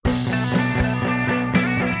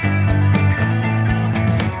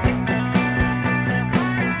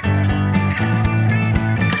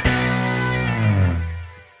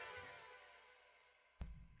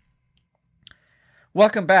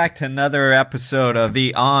Welcome back to another episode of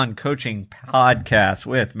the On Coaching Podcast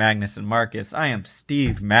with Magnus and Marcus. I am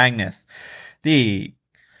Steve Magnus, the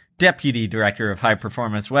Deputy Director of High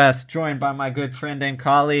Performance West, joined by my good friend and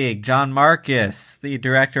colleague, John Marcus, the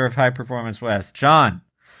Director of High Performance West. John,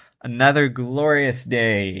 another glorious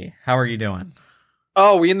day. How are you doing?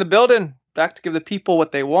 Oh, we in the building. Back to give the people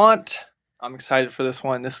what they want. I'm excited for this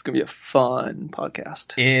one. This is going to be a fun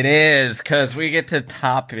podcast. It is, because we get to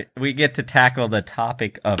tackle the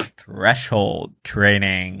topic of threshold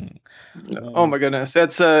training. Oh my goodness.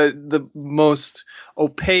 That's the most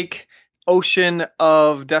opaque ocean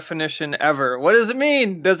of definition ever. What does it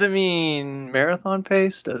mean? Does it mean marathon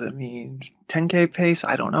pace? Does it mean 10K pace?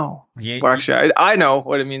 I don't know. Yeah, well, actually, I know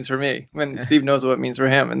what it means for me. And Steve knows what it means for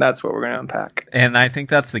him, and that's what we're going to unpack. And I think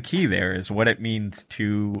that's the key there, is what it means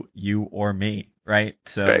to you or me, right?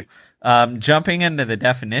 So jumping into the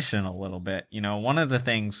definition a little bit, one of the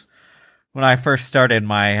things when I first started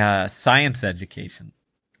my science education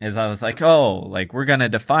is I was like, we're going to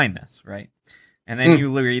define this, right? And then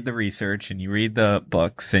you read the research and you read the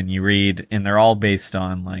books and and they're all based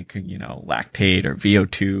on lactate or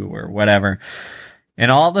VO2 or whatever.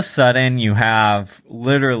 And all of a sudden you have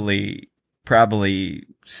literally probably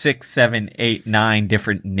 6, 7, 8, 9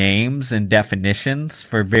 different names and definitions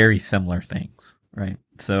for very similar things, right?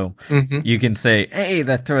 So you can say, hey,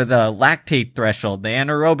 the lactate threshold, the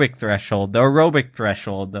anaerobic threshold, the aerobic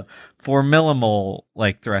threshold, the 4 millimole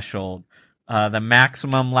threshold, the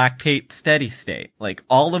maximum lactate steady state,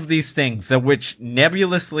 all of these things, which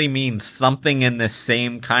nebulously means something in this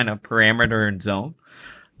same kind of parameter and zone.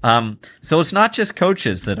 So it's not just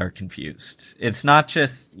coaches that are confused. It's not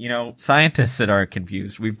just, scientists that are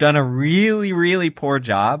confused. We've done a really, really poor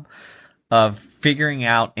job of figuring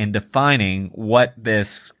out and defining what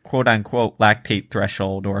this quote unquote lactate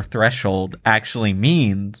threshold or threshold actually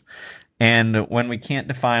means. And when we can't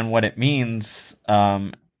define what it means,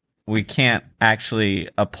 we can't actually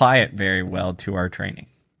apply it very well to our training.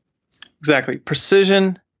 Exactly.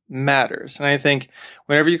 Precision matters. And I think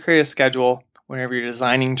whenever you create a schedule, whenever you're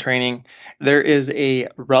designing training, there is a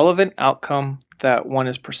relevant outcome that one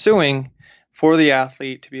is pursuing for the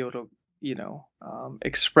athlete to be able to,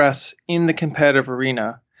 express in the competitive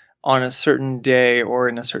arena on a certain day or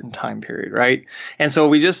in a certain time period, right? And so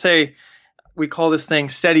we just say, we call this thing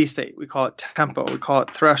steady state. We call it tempo. We call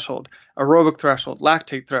it threshold, aerobic threshold,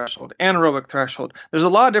 lactate threshold, anaerobic threshold. There's a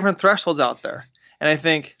lot of different thresholds out there. And I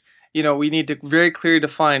think, we need to very clearly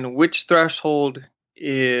define which threshold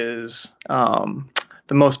is the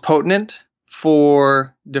most potent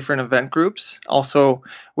for different event groups. Also,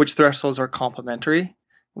 which thresholds are complementary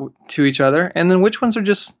to each other. And then which ones are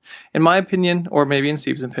just, in my opinion, or maybe in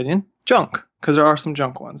Steve's opinion, junk, because there are some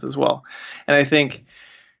junk ones as well. And I think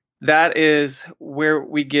that is where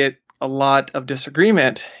we get a lot of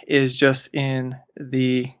disagreement, is just in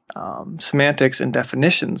the semantics and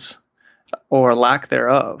definitions or lack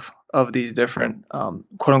thereof of these different quote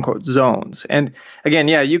unquote zones. And again,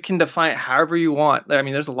 you can define it however you want. I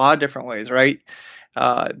mean, there's a lot of different ways, right?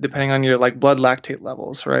 Depending on your blood lactate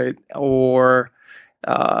levels, right? Or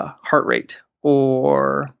heart rate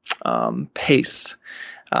or pace.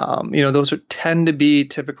 Those tend to be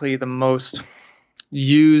typically the most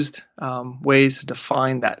used ways to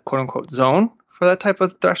define that quote unquote zone for that type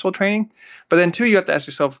of threshold training. But then too, you have to ask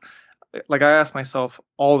yourself, I ask myself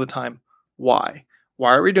all the time, why?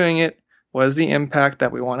 Why are we doing it? What is the impact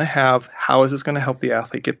that we want to have? How is this going to help the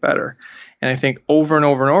athlete get better? And I think over and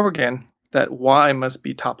over and over again, that why must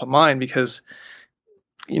be top of mind, because,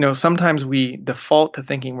 sometimes we default to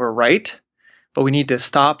thinking we're right, but we need to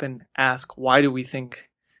stop and ask, why do we think,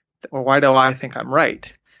 or why do I think I'm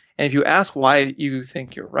right? And if you ask why you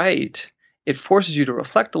think you're right, it forces you to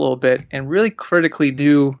reflect a little bit and really critically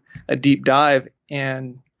do a deep dive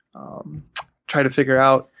and try to figure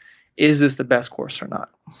out, is this the best course or not?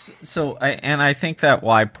 So I think that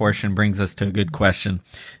why portion brings us to a good question,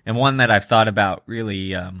 and one that I've thought about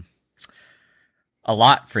really a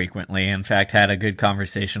lot frequently. In fact, had a good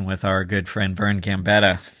conversation with our good friend Vern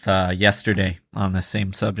Gambetta yesterday on the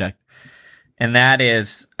same subject. And that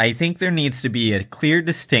is, I think there needs to be a clear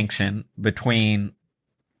distinction between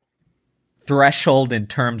threshold in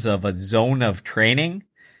terms of a zone of training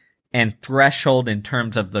and threshold in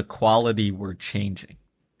terms of the quality we're changing,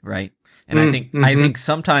 right? And I think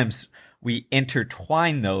sometimes we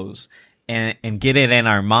intertwine those and get it in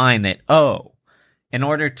our mind that, in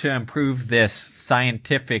order to improve this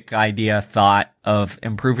scientific thought of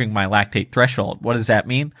improving my lactate threshold, what does that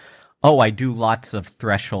mean? I do lots of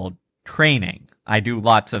threshold training. I do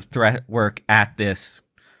lots of work at this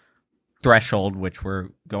threshold, which we're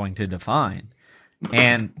going to define.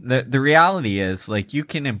 And the reality is, like, you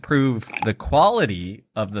can improve the quality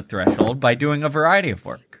of the threshold by doing a variety of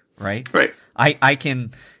work, right? Right. I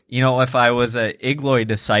can, if I was a Igloi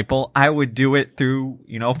disciple, I would do it through,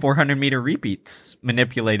 400-meter repeats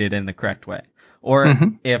manipulated in the correct way. Or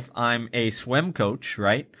if I'm a swim coach,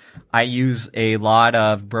 right, I use a lot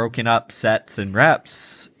of broken up sets and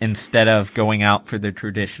reps instead of going out for the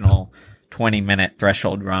traditional 20-minute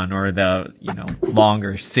threshold run or the,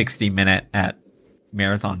 longer 60-minute at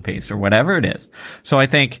marathon pace or whatever it is. So I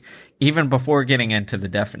think even before getting into the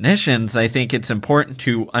definitions, I think it's important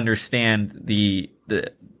to understand the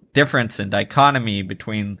difference and dichotomy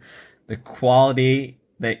between the quality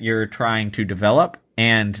that you're trying to develop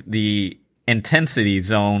and the intensity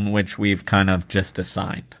zone, which we've kind of just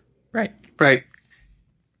assigned. Right. Right.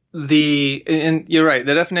 And you're right.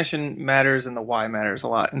 The definition matters and the why matters a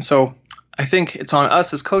lot. And so I think it's on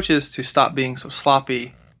us as coaches to stop being so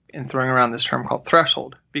sloppy in throwing around this term called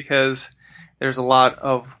threshold, because there's a lot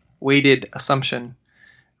of weighted assumption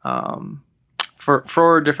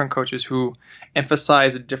for different coaches who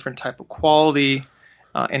emphasize a different type of quality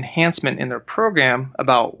enhancement in their program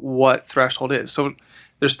about what threshold is. So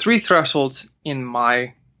there's 3 thresholds in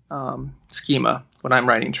my schema when I'm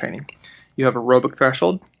writing training. You have aerobic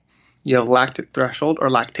threshold, you have lactate threshold,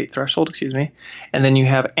 and then you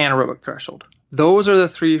have anaerobic threshold. Those are the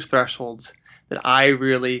 3 thresholds that I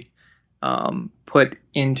really put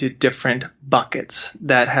into different buckets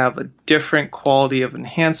that have a different quality of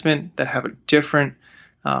enhancement, that have a different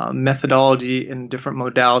methodology and different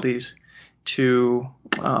modalities to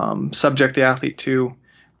subject the athlete to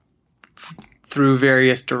through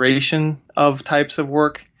various duration of types of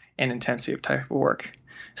work and intensity of type of work.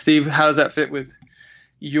 Steve, how does that fit with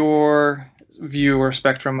your view or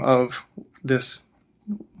spectrum of this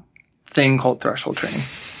thing called threshold training?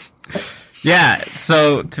 Yeah,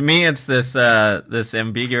 so to me, it's this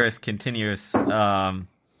ambiguous, continuous.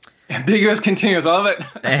 Ambiguous, continuous, all of it.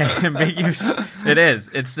 Ambiguous. It is.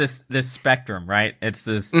 It's this spectrum, right? It's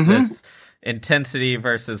this intensity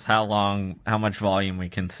versus how much volume we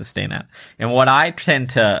can sustain at. And what I tend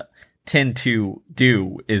to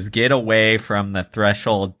do is get away from the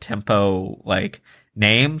threshold tempo like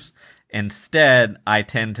names. Instead, I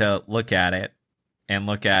tend to look at it and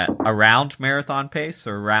look at around marathon pace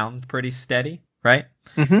or around pretty steady, right?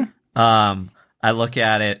 I look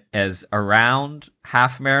at it as around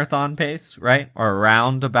half marathon pace, right? Or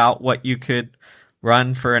around about what you could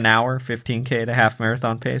run for an hour, 15K to half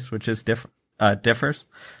marathon pace, which is differs.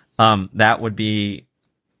 That would be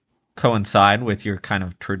coincide with your kind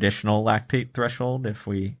of traditional lactate threshold if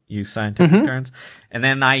we use scientific terms. And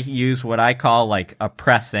then I use what I call like a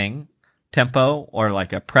pressing tempo or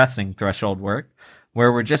like a pressing threshold work,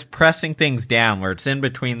 where we're just pressing things down, where it's in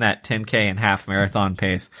between that 10K and half marathon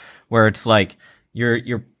pace, where it's like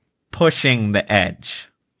you're pushing the edge.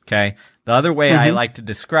 Okay. The other way I like to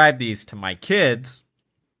describe these to my kids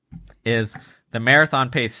is the marathon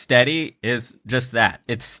pace steady is just that.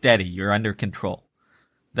 It's steady. You're under control.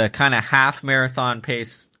 The kind of half marathon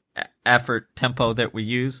pace effort tempo that we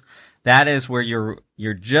use, that is where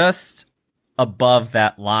you're just above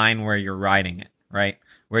that line where you're riding it, right?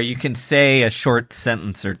 Where you can say a short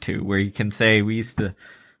sentence or two, where you can say,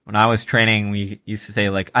 when I was training, we used to say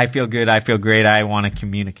like, I feel good, I feel great, I want to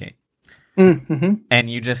communicate. And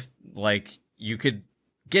you just like, you could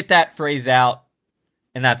get that phrase out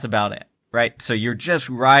and that's about it, right? So you're just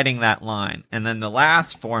riding that line. And then the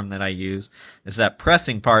last form that I use is that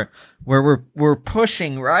pressing part where we're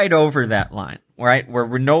pushing right over that line, right? Where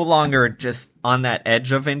we're no longer just on that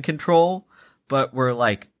edge of in control, but we're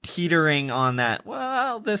like teetering on that.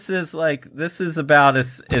 Well, this is about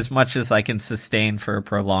as much as I can sustain for a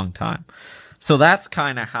prolonged time. So that's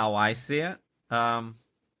kind of how I see it.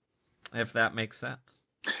 If that makes sense.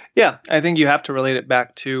 Yeah, I think you have to relate it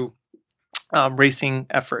back to racing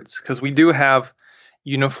efforts, because we do have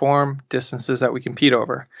uniform distances that we compete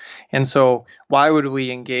over. And so why would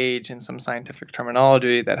we engage in some scientific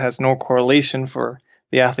terminology that has no correlation for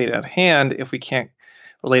the athlete at hand if we can't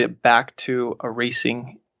relate it back to a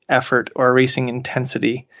racing effort or a racing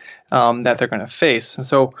intensity that they're going to face? And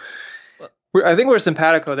so I think we're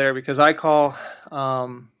simpatico there, because I call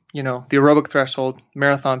the aerobic threshold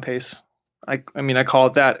marathon pace. I call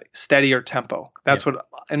it that steady or tempo. That's what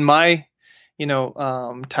in my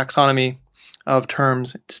taxonomy of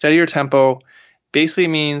terms, steady or tempo basically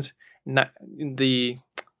means the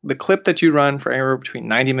clip that you run for anywhere between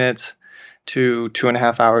 90 minutes to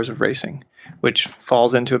 2.5 hours of racing, which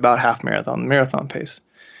falls into about half marathon pace.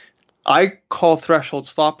 I call threshold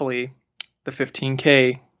sloppily the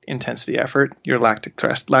 15K intensity effort, your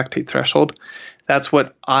lactate threshold. That's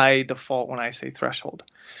what I default when I say threshold.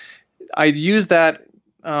 I use that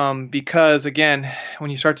because, again,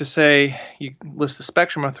 when you start to say, you list the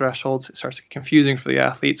spectrum of thresholds, it starts to get confusing for the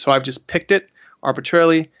athlete. So I've just picked it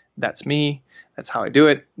arbitrarily. That's me. That's how I do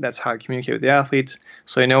it. That's how I communicate with the athletes.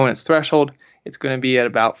 So I know when it's threshold, it's going to be at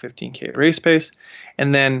about 15K race pace.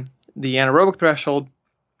 And then the anaerobic threshold,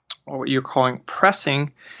 or what you're calling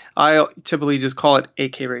pressing, I typically just call it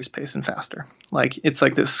 8K race pace and faster. Like, it's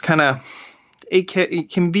like this kind of 8K,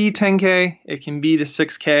 it can be 10K, it can be to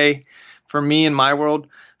 6K. For me, in my world,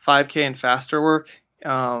 5K and faster work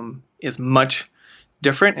is much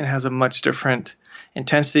different and has a much different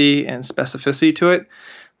intensity and specificity to it.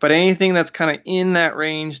 But anything that's kind of in that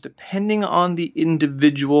range, depending on the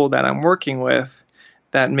individual that I'm working with,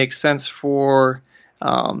 that makes sense for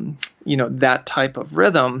that type of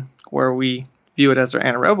rhythm where we view it as our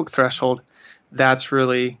anaerobic threshold, that's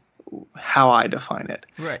really how I define it.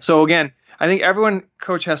 Right. So again, I think everyone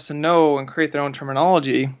coach has to know and create their own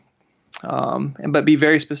terminology, but be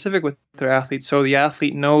very specific with their athletes so the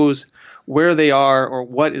athlete knows where they are or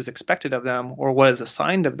what is expected of them or what is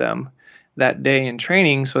assigned of them that day in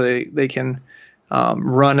training, so they can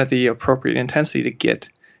run at the appropriate intensity to get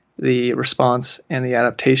the response and the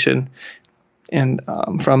adaptation and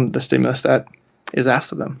from the stimulus that is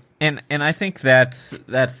asked of them. And I think that's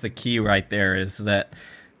the key right there, is that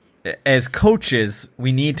as coaches,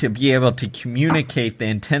 we need to be able to communicate the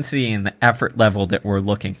intensity and the effort level that we're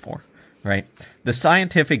looking for, right? The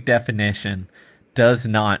scientific definition does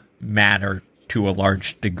not matter to a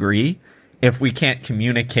large degree if we can't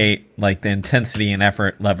communicate like the intensity and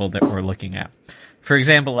effort level that we're looking at. For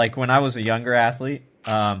example, like when I was a younger athlete,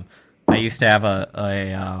 I used to have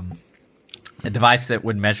a device that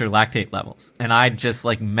would measure lactate levels, and I'd just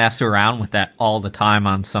like mess around with that all the time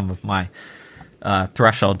on some of my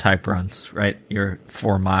threshold type runs, right? Your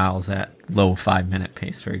 4 miles at low 5-minute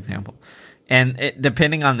pace, for example. And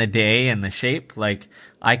depending on the day and the shape, like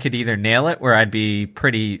I could either nail it where I'd be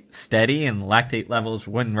pretty steady and lactate levels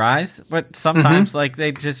wouldn't rise, but sometimes like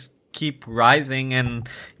they just keep rising, and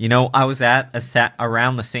I was at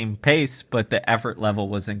around the same pace, but the effort level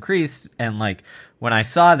was increased. And like when I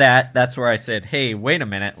saw that, that's where I said, hey, wait a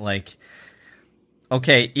minute, like,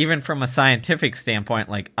 okay, even from a scientific standpoint,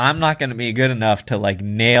 like I'm not going to be good enough to like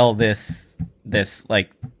nail this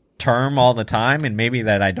like term all the time, and maybe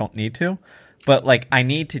that I don't need to, but like I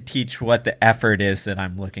need to teach what the effort is that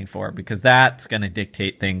I'm looking for, because that's going to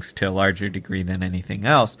dictate things to a larger degree than anything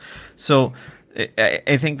else. So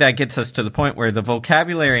I think that gets us to the point where the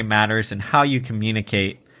vocabulary matters, and how you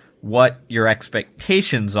communicate what your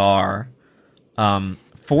expectations are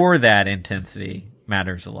for that intensity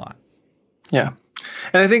matters a lot. Yeah.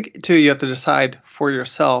 And I think, too, you have to decide for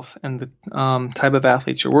yourself and the type of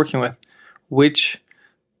athletes you're working with, which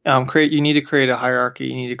you need to create a hierarchy.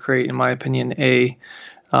 You need to create, in my opinion, a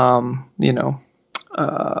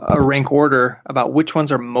rank order about which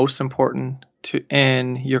ones are most important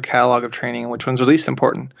in your catalog of training and which ones are least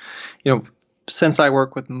important. Since I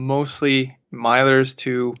work with mostly milers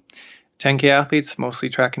to 10K athletes, mostly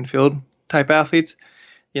track and field type athletes,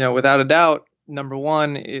 without a doubt, number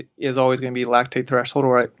one is always going to be lactate threshold,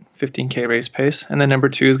 or at 15K race pace. And then number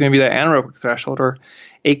two is going to be that anaerobic threshold, or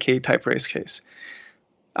 8K type race case.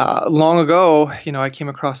 Long ago, I came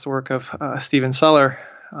across the work of Steven Seller,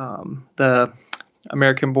 the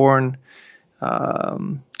American-born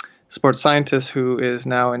sports scientist who is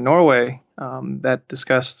now in Norway, that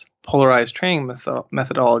discussed polarized training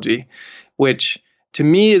methodology, which to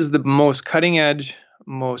me is the most cutting edge,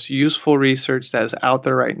 most useful research that is out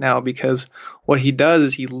there right now, because what he does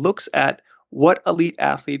is he looks at what elite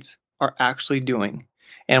athletes are actually doing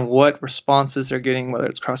and what responses they're getting, whether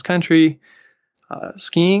it's cross country,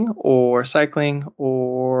 skiing, or cycling,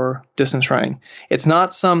 or distance running. It's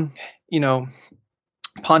not some,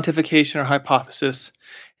 pontification or hypothesis,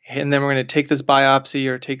 and then we're going to take this biopsy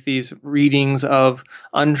or take these readings of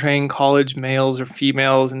untrained college males or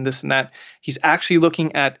females and this and that. He's actually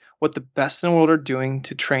looking at what the best in the world are doing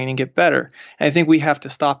to train and get better. And I think we have to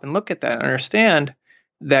stop and look at that and understand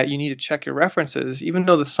that you need to check your references. Even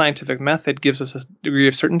though the scientific method gives us a degree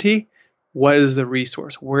of certainty, what is the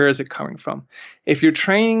resource? Where is it coming from? If you're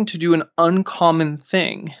training to do an uncommon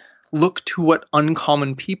thing, look to what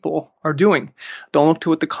uncommon people are doing. Don't look to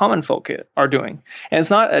what the common folk are doing. And it's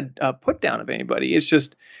not a put down of anybody. It's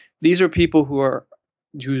just these are people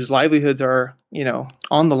whose livelihoods are,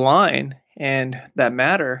 on the line and that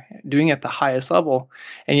matter, doing at the highest level.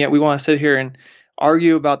 And yet we want to sit here and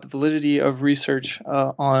argue about the validity of research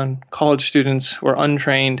on college students who are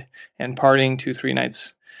untrained and partying 2-3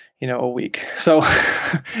 nights, a week. So,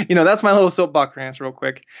 that's my little soapbox rant real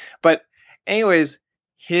quick. But anyways,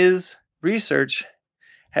 his research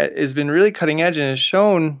has been really cutting edge and has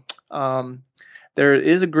shown there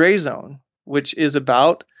is a gray zone, which is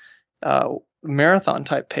about marathon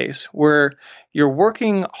type pace, where you're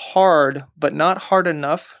working hard, but not hard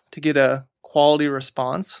enough to get a quality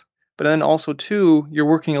response. But then also, too, you're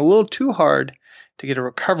working a little too hard to get a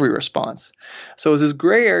recovery response. So it's this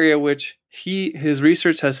gray area which his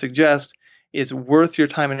research has suggested is worth your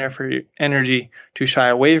time and effort, energy to shy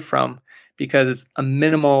away from, because it's a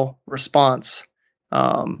minimal response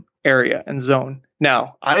area and zone.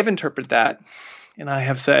 Now, I've interpreted that, and I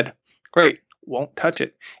have said, great, won't touch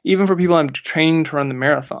it. Even for people I'm training to run the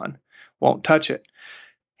marathon, won't touch it.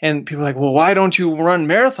 And people are like, well, why don't you run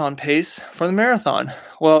marathon pace for the marathon?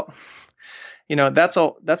 Well, that's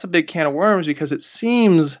a big can of worms, because it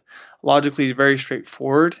seems logically very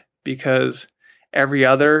straightforward, because every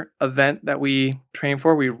other event that we train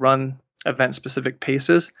for, we run event-specific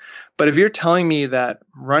paces. But if you're telling me that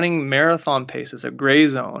running marathon pace is a gray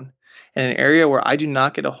zone in an area where I do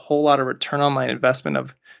not get a whole lot of return on my investment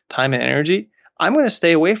of time and energy, I'm going to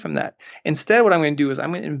stay away from that. Instead, what I'm going to do is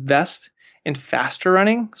I'm going to invest in faster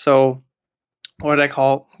running. So what I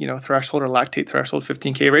call, threshold or lactate threshold,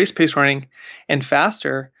 15K race pace running, and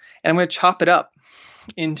faster. And I'm going to chop it up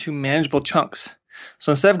into manageable chunks.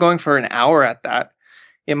 So instead of going for an hour at that,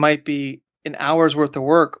 it might be an hour's worth of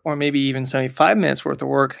work, or maybe even 75 minutes worth of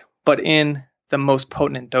work, but in the most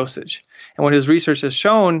potent dosage. And what his research has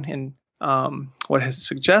shown, and what has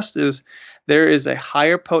suggested, is there is a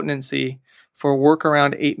higher potency for work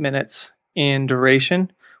around 8 minutes in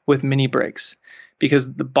duration with mini breaks,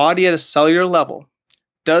 because the body at a cellular level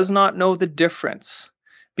does not know the difference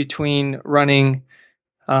between running,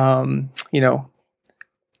 3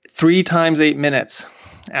 times 8 minutes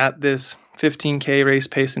at this 15K race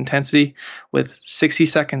pace intensity with 60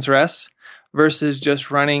 seconds rest versus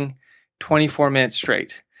just running 24 minutes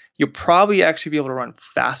straight. You'll probably actually be able to run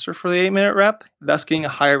faster for the 8-minute rep, thus getting a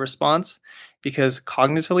higher response, because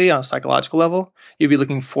cognitively, on a psychological level, you'll be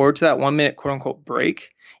looking forward to that 1 minute quote unquote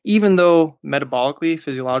break, even though metabolically,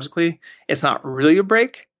 physiologically, it's not really a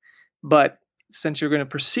break. But since you're going to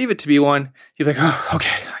perceive it to be one, you're like, oh,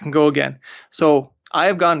 okay, I can go again. So I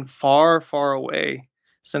have gone far, far away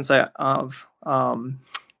since I've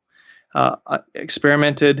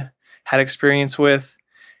experimented, had experience with,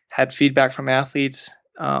 had feedback from athletes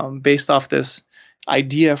based off this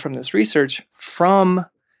idea from this research, from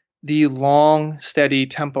the long, steady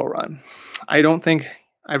tempo run. I don't think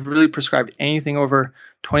I've really prescribed anything over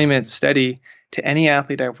 20 minutes steady to any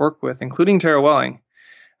athlete I've worked with, including Tara Welling,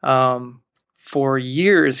 for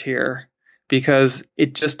years here, because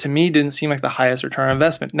it just, to me, didn't seem like the highest return on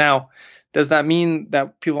investment. Now, does that mean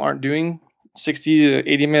that people aren't doing 60 to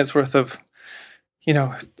 80 minutes worth of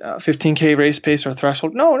 15K race pace or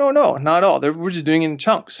threshold? No, not at all. We're just doing it in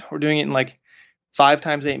chunks. We're doing it in like 5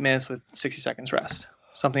 times 8 minutes with 60 seconds rest,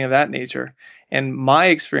 something of that nature. And my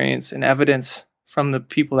experience and evidence from the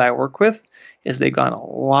people that I work with is they've gone a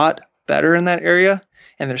lot better in that area,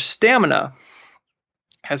 and their stamina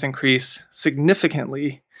has increased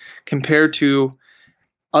significantly compared to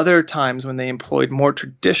other times when they employed more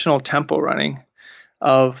traditional tempo running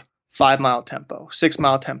of 5-mile tempo,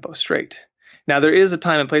 6-mile tempo straight. Now, there is a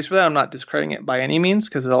time and place for that. I'm not discrediting it by any means,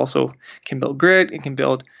 because it also can build grit, it can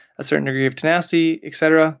build a certain degree of tenacity,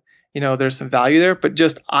 etc. There's some value there, but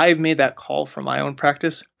just I've made that call for my own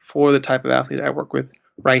practice for the type of athlete I work with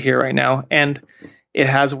right here, right now, and it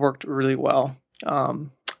has worked really well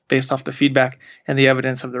based off the feedback and the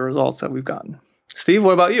evidence of the results that we've gotten. Steve,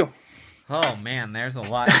 what about you? Oh man, there's a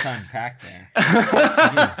lot to unpack there.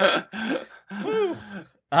 Woo.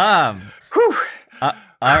 All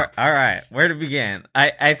right, where to begin?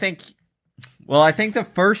 I think the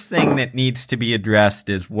first thing that needs to be addressed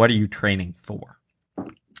is, what are you training for?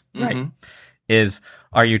 Right? Mm-hmm.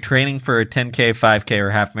 Are you training for a 10K, 5K, or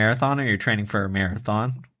half marathon, or are you training for a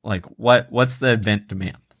marathon? Like, what's the event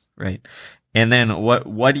demands, right? And then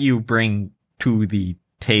what do you bring to the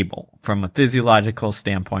table from a physiological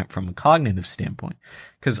standpoint, from a cognitive standpoint?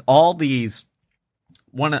 Because all these,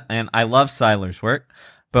 and I love Seiler's work,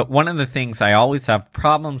 but one of the things I always have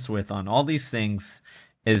problems with on all these things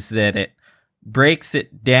is that it breaks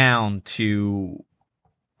it down to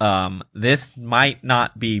this might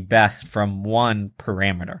not be best from one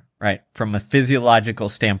parameter, right? From a physiological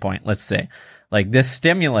standpoint, let's say, like, this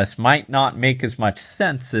stimulus might not make as much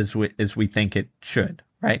sense as we think it should,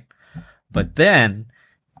 right? But then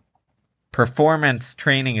performance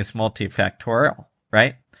training is multifactorial,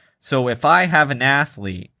 right? So if I have an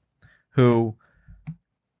athlete who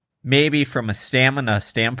maybe from a stamina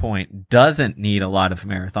standpoint doesn't need a lot of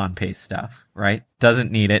marathon pace stuff, right?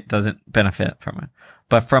 Doesn't need it, doesn't benefit from it.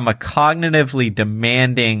 But from a cognitively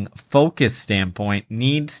demanding focus standpoint,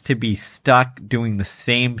 needs to be stuck doing the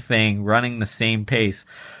same thing, running the same pace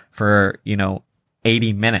for,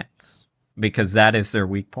 80 minutes because that is their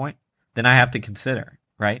weak point, then I have to consider,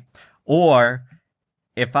 right? Or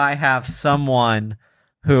if I have someone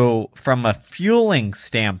who, from a fueling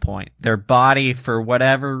standpoint, their body, for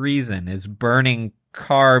whatever reason, is burning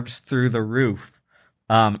carbs through the roof,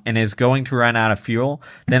 and is going to run out of fuel,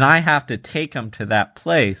 then I have to take him to that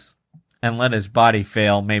place and let his body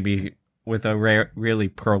fail, maybe with a really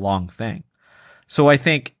prolonged thing. So I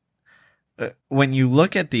think when you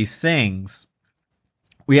look at these things,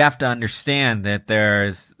 we have to understand that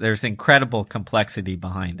there's incredible complexity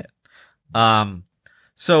behind it.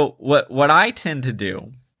 So what I tend to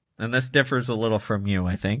do, and this differs a little from you,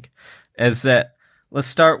 I think, is that let's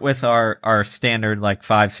start with our standard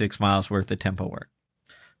 5-6 miles worth of tempo work.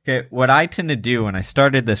 Okay, what I tend to do, and I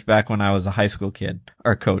started this back when I was a high school kid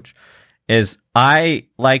or coach, is I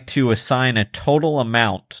like to assign a total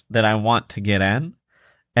amount that I want to get in,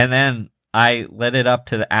 and then I let it up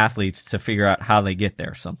to the athletes to figure out how they get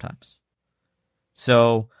there sometimes.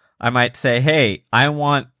 So I might say, hey, I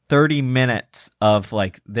want 30 minutes of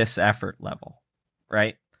this effort level,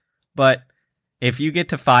 right? But if you get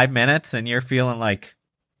to 5 minutes and you're feeling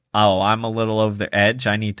oh, I'm a little over the edge,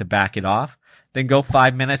 I need to back it off, then go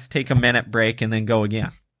 5 minutes, take a minute break, and then go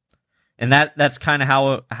again. And that's kind of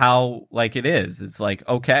how it is. It's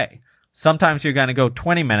okay, sometimes you're going to go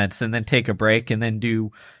 20 minutes and then take a break and then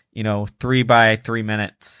do, 3 by 3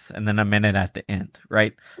 minutes and then a minute at the end,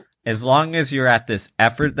 right? As long as you're at this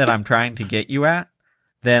effort that I'm trying to get you at,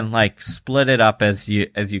 then split it up as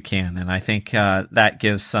you can. And I think that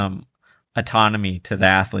gives some autonomy to the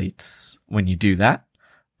athletes when you do that.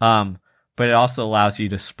 But it also allows you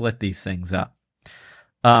to split these things up.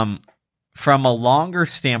 From a longer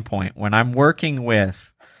standpoint, when I'm working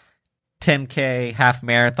with 10K, half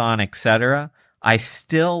marathon, etc., I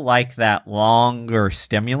still like that longer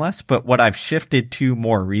stimulus, but what I've shifted to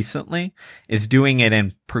more recently is doing it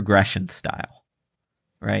in progression style,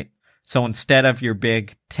 right? So instead of your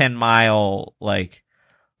big 10-mile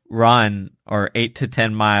run or 8 to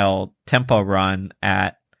 10 mile tempo run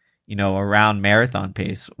at, around marathon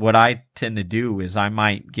pace, what I tend to do is I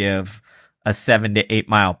might give a 7 to 8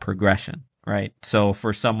 mile progression, right? So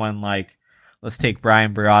for someone let's take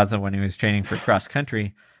Brian Barraza when he was training for cross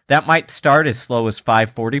country, that might start as slow as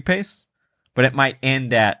 5:40 pace, but it might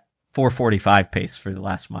end at 4:45 pace for the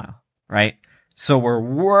last mile, right? So we're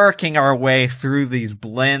working our way through these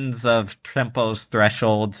blends of tempos,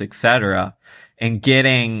 thresholds, etc., and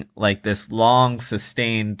getting this long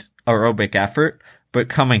sustained aerobic effort, but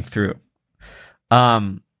coming through.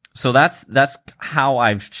 So that's how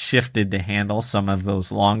I've shifted to handle some of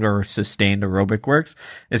those longer sustained aerobic works,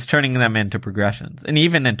 is turning them into progressions. And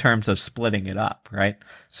even in terms of splitting it up, right?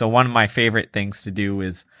 So one of my favorite things to do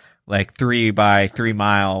is 3 by 3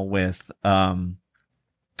 mile with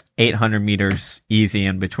 800 meters easy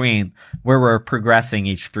in between, where we're progressing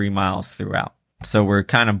each 3 miles throughout. So we're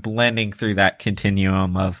kind of blending through that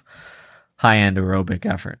continuum of high-end aerobic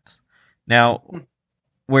efforts. Now,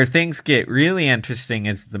 where things get really interesting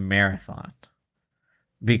is the marathon,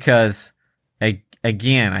 because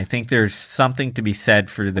again, I think there's something to be said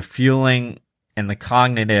for the fueling and the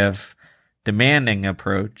cognitive demanding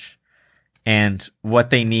approach and what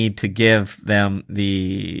they need to give them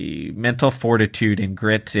the mental fortitude and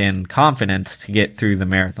grit and confidence to get through the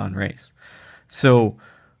marathon race. So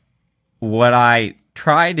what I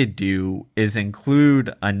try to do is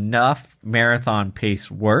include enough marathon pace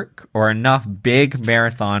work, or enough big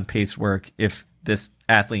marathon pace work if this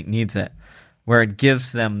athlete needs it, where it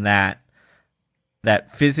gives them that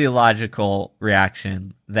physiological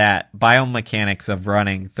reaction, that biomechanics of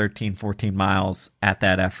running 13, 14 miles at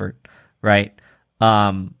that effort, right?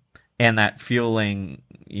 And that fueling,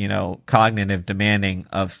 cognitive demanding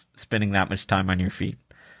of spending that much time on your feet.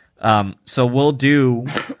 So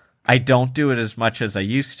I don't do it as much as I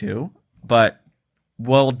used to, but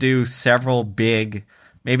we'll do several big,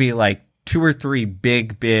 maybe 2 or 3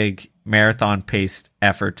 big marathon paced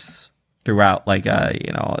efforts throughout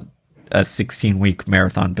a 16-week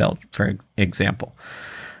marathon build, for example.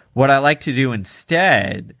 What I like to do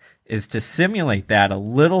instead is to simulate that a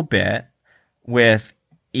little bit with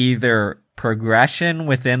either progression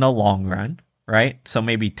within a long run, right? So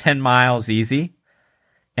maybe 10 miles easy,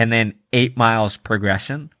 and then 8 miles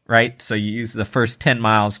progression, right? So you use the first 10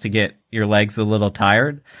 miles to get your legs a little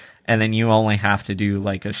tired, and then you only have to do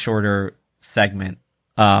a shorter segment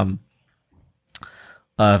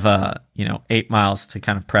of 8 miles to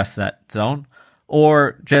kind of press that zone,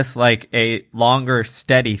 or just like a longer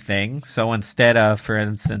steady thing. So instead of, for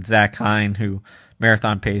instance, Zach Hine, who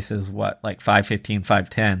marathon pace is like 5:15,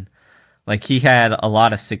 5:10, like he had a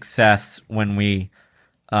lot of success when we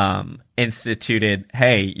instituted,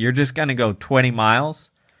 hey, you're just going to go 20 miles.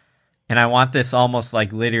 And I want this almost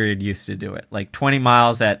like Lydiard used to do it, like 20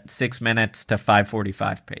 miles at 6 minutes to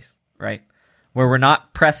 5:45 pace, right? Where we're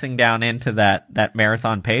not pressing down into that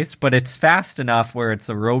marathon pace, but it's fast enough where it's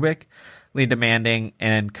aerobically demanding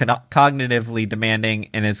and cognitively demanding,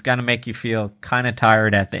 and it's going to make you feel kind of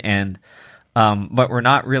tired at the end. But we're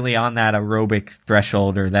not really on that aerobic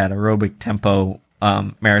threshold or that aerobic tempo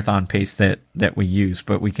marathon pace that we use,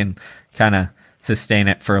 but we can kind of sustain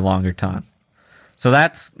it for a longer time. So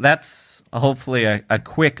that's hopefully a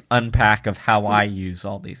quick unpack of how I use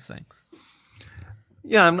all these things.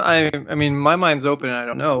 Yeah, I mean, my mind's open. I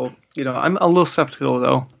don't know. I'm a little skeptical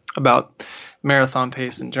though about marathon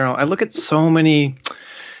pace in general. I look at so many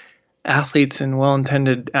athletes and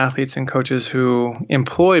well-intended athletes and coaches who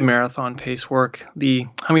employ marathon pace work.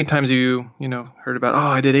 How many times have you heard about,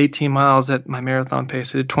 I did 18 miles at my marathon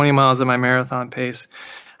pace. I did 20 miles at my marathon pace.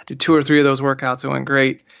 I did 2 or 3 of those workouts. It went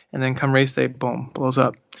great. And then come race day, boom, blows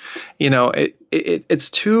up. It's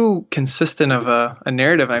too consistent of a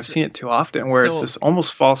narrative. I've seen it too often where it's this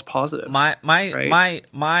almost false positive. My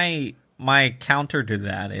counter to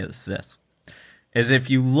that is this: is if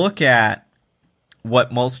you look at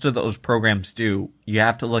what most of those programs do, you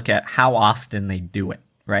have to look at how often they do it,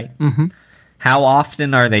 right? Mm-hmm. How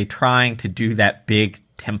often are they trying to do that big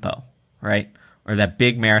tempo, right? Or that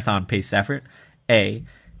big marathon pace effort? A.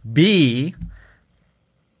 B,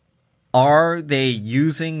 are they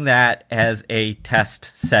using that as a test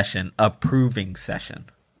session, a proving session?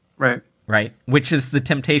 Right. Right? Which is the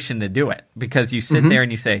temptation to do it. Because you sit there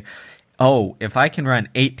and you say, oh, if I can run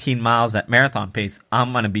 18 miles at marathon pace,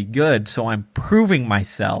 I'm going to be good. So I'm proving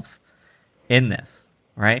myself in this,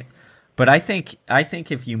 right? But I think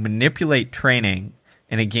if you manipulate training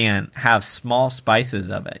and, again, have small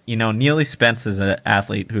spices of it. Neely Spence is an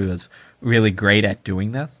athlete who is really great at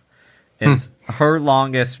doing this. It's her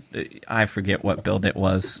longest, I forget what build it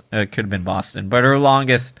was. It could have been Boston, but her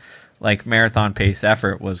longest like marathon pace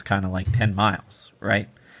effort was kind of like 10 miles, right?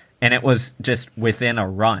 And it was just within a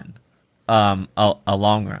run, a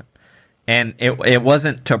long run. And it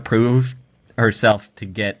wasn't to prove herself to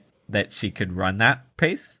get that she could run that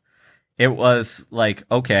pace. It was like,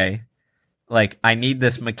 okay, like I need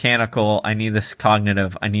this mechanical, I need this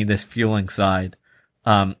cognitive, I need this fueling side,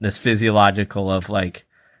 this physiological of like,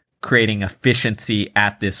 creating efficiency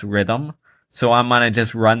at this rhythm. So I'm going to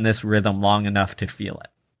just run this rhythm long enough to feel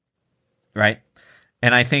it. Right?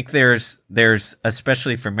 And I think there's,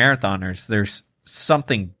 especially for marathoners, there's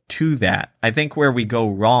something to that. I think where we go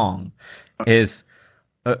wrong is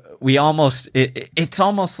it's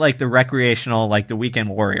almost like the recreational, like the weekend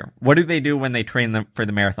warrior. What do they do when they train for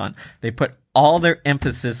the marathon? They put all their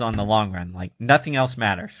emphasis on the long run. Like nothing else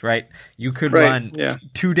matters, right? You could run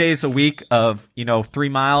 2 days a week of, 3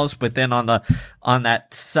 miles, but then on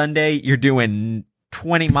that Sunday, you're doing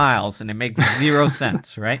 20 miles and it makes zero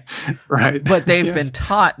sense, right? Right. But they've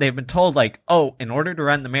been told like, oh, in order to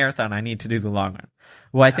run the marathon, I need to do the long run.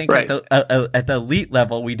 Well, I think at the elite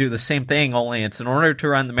level, we do the same thing, only it's in order to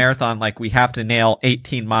run the marathon, like we have to nail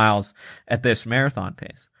 18 miles at this marathon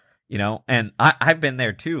pace, and I've been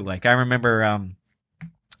there too. Like I remember,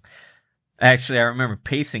 I remember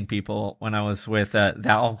pacing people when I was with,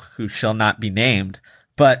 thou who shall not be named,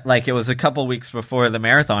 but like it was a couple weeks before the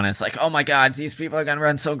marathon. It's like, oh my God, these people are going to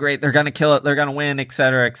run so great. They're going to kill it. They're going to win, et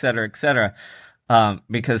cetera, et cetera, et cetera.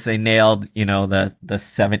 Because they nailed, the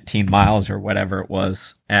 17 miles or whatever it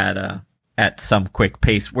was at some quick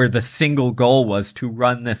pace where the single goal was to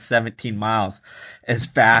run this 17 miles as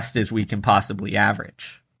fast as we can possibly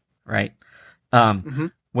average. Right.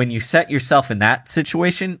 When you set yourself in that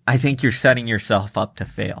situation, I think you're setting yourself up to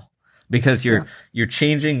fail because you're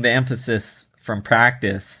changing the emphasis from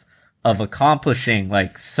practice of accomplishing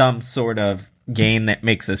like some sort of gain that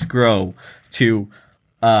makes us grow to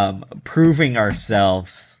proving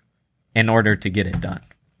ourselves in order to get it done.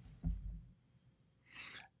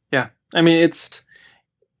 Yeah. I mean,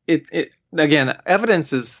 it again,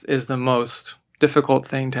 evidence is the most difficult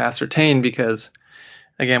thing to ascertain because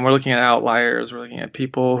again, we're looking at outliers, we're looking at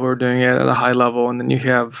people who are doing it at a high level. And then you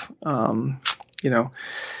have,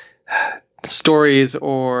 stories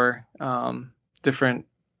or, different,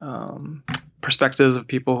 perspectives of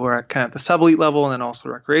people who are kind of at the sub-elite level and then also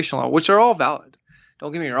recreational level, which are all valid.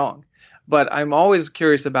 Don't get me wrong, but I'm always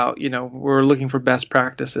curious about, we're looking for best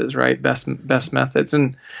practices, right? Best methods.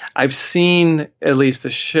 And I've seen at least a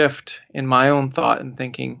shift in my own thought and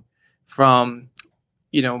thinking from,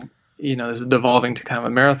 this is devolving to kind of a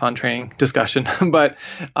marathon training discussion, but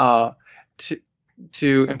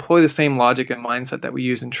to employ the same logic and mindset that we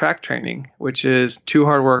use in track training, which is 2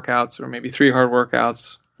 hard workouts or maybe 3 hard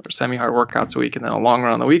workouts or semi-hard workouts a week and then a long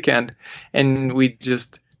run on the weekend. And we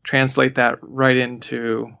just translate that right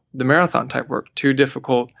into the marathon type work, 2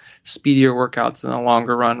 difficult, speedier workouts and a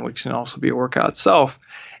longer run, which can also be a workout itself.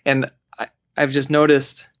 And I've just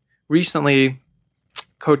noticed recently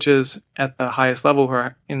coaches at the highest level who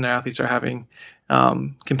are in their athletes are having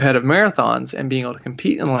competitive marathons and being able to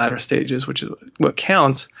compete in the latter stages, which is what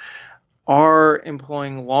counts, are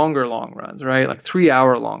employing longer long runs, right? Like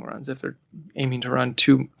 3-hour long runs if they're aiming to run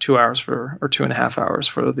 2 hours or 2.5 hours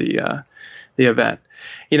for the event.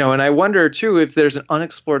 And I wonder too if there's an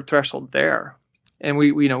unexplored threshold there. And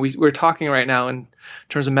we're talking right now in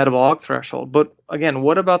terms of metabolic threshold, but again,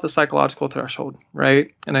 what about the psychological threshold,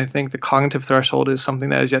 right? And I think the cognitive threshold is something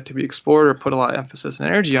that is yet to be explored or put a lot of emphasis and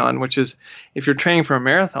energy on, which is if you're training for a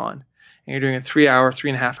marathon and you're doing a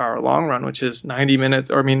 3.5 hour long run, which is 90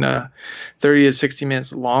 minutes, 30 to 60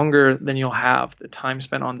 minutes longer than you'll have the time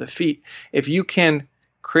spent on the feet. If you can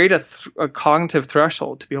create a cognitive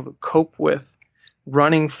threshold to be able to cope with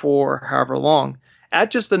running for however long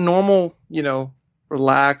at just a normal,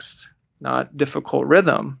 relaxed, not difficult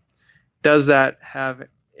rhythm, does that have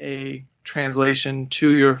a translation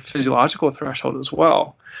to your physiological threshold as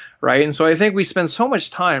well, right? And so I think we spend so much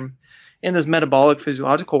time in this metabolic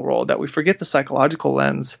physiological world that we forget the psychological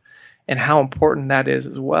lens and how important that is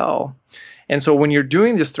as well. And so when you're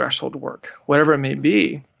doing this threshold work, whatever it may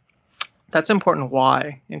be, that's important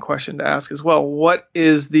why in question to ask as well. What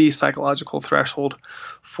is the psychological threshold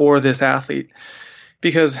for this athlete?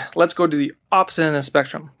 Because let's go to the opposite end of the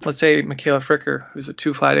spectrum. Let's say Michaela Fricker, who's a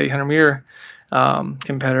 2 flat 800 meter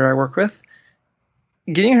competitor I work with,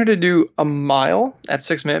 getting her to do a mile at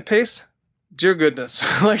 6-minute pace, dear goodness,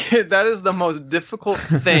 like that is the most difficult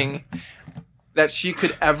thing that she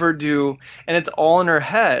could ever do. And it's all in her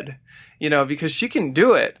head, because she can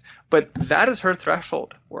do it, but that is her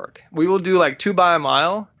threshold work. We will do like 2 by a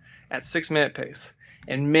mile at 6-minute pace.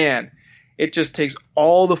 And man, it just takes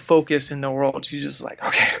all the focus in the world. She's just like,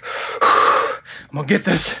 okay, I'm going to get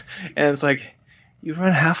this. And it's like, you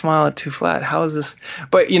run half mile at 2 flat. How is this?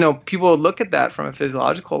 But, people look at that from a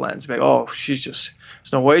physiological lens. Like, oh, there's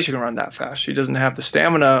no way she can run that fast. She doesn't have the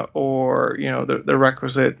stamina or, the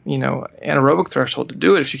requisite, anaerobic threshold to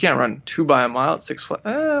do it. If she can't run 2 by a mile at 6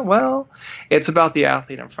 flat, well, it's about the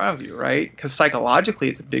athlete in front of you, right? Because psychologically,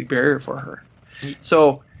 it's a big barrier for her.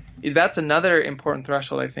 So that's another important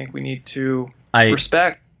threshold I think we need to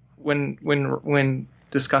respect when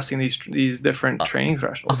discussing these different training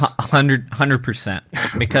thresholds. 100%.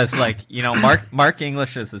 Because Mark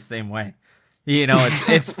English is the same way.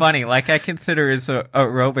 It's funny. Like I consider his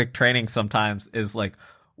aerobic training sometimes is like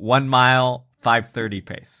 1 mile 5:30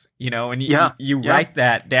 pace. And you write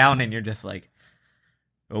that down and you're just like,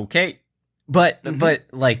 okay. But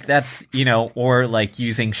like that's or like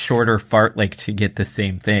using shorter fartlek to get the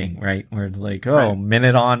same thing, right? Where it's like,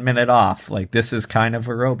 minute on, minute off. Like this is kind of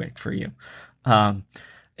aerobic for you. And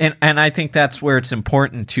I think that's where it's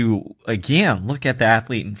important to again look at the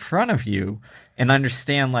athlete in front of you and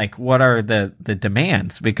understand like what are the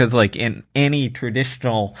demands, because like in any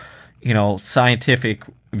traditional, scientific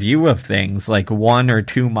view of things, like 1 or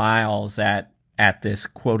 2 miles at this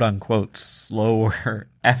quote unquote slower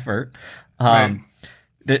effort,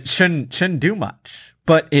 that shouldn't do much,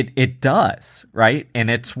 but it does, right? And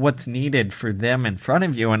it's what's needed for them in front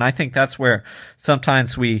of you. And I think that's where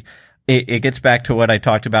sometimes it gets back to what I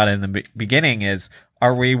talked about in the beginning is,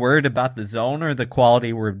 are we worried about the zone or the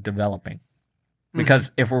quality we're developing? Because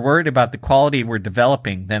if we're worried about the quality we're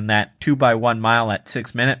developing, then that 2 by 1 mile at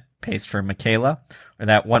 6-minute pace for Michaela, or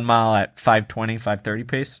that 1 mile at 5:20, 5:30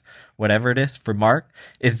 pace, whatever it is for Mark,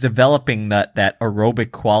 is developing that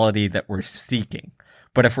aerobic quality that we're seeking.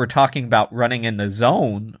 But if we're talking about running in the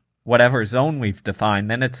zone, whatever zone we've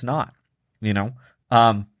defined, then it's not,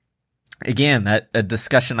 again, a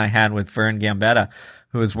discussion I had with Vern Gambetta,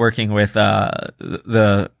 who was working with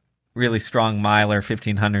the really strong miler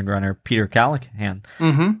 1500 runner Peter Callahan,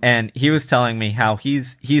 and he was telling me how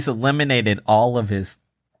he's eliminated all of his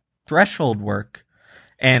threshold work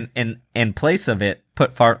and in place of it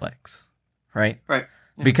put fartleks, right? Yeah.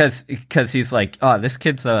 Because he's like, oh, this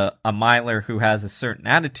kid's a miler who has a certain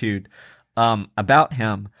attitude about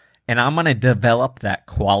him, and I'm going to develop that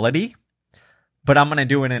quality but I'm going to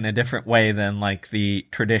do it in a different way than like the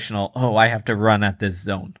traditional, oh, I have to run at this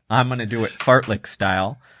zone. I'm going to do it fartlek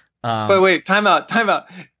style. But wait, time out.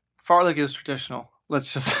 Fartlek is traditional.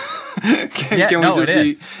 Let's just it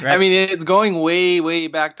is, right? I mean, it's going way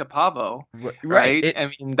back to Pavo, right?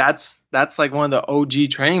 I mean, that's like one of the OG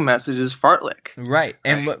training messages, fartlek. Right.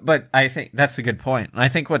 And but I think that's a good point. And I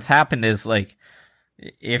think what's happened is, like,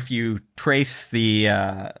 if you trace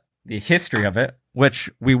the history of it, which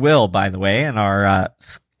we will, by the way, in our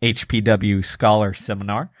HPW Scholar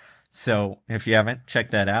Seminar. So if you haven't,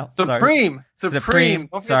 check that out. Supreme. Supreme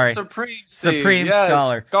Yes.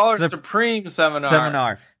 Scholar Supreme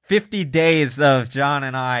Seminar. 50 days of John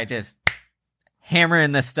and I just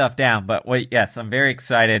hammering this stuff down. But wait, yes, I'm very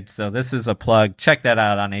excited. So this is a plug. Check that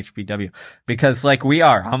out on HPW, because like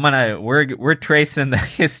we're tracing the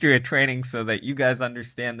history of training so that you guys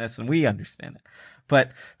understand this and we understand it.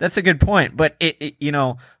 But that's a good point. But it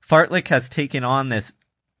fartlek has taken on this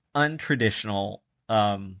untraditional,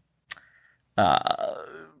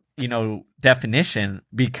 definition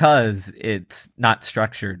because it's not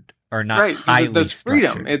structured or not highly there's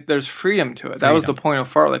freedom. structured. There's freedom to it. That was the point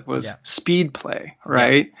of fartlek, was speed play,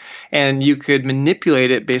 right? Yeah. And you could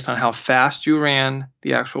manipulate it based on how fast you ran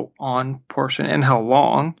the actual on portion and how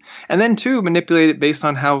long, and then too manipulate it based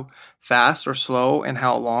on how fast or slow and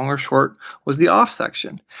how long or short was the off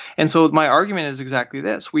section. And so my argument is exactly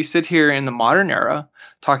this. We sit here in the modern era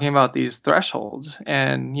talking about these thresholds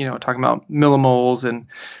and, talking about millimoles and,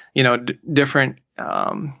 different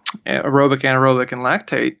aerobic, anaerobic, and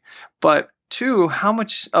lactate. But two, how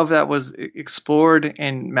much of that was explored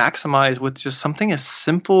and maximized with just something as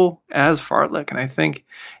simple as fartlek? And I think,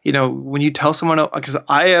 when you tell someone, because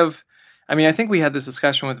I think we had this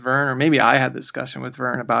discussion with Vern, or maybe I had this discussion with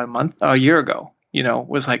Vern about a year ago,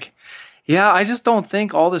 was like, yeah, I just don't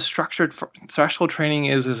think all this structured threshold training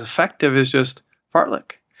is as effective as just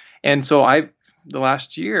fartlek. And so the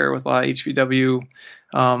last year with a lot of HPW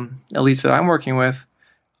elites that I'm working with,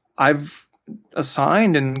 I've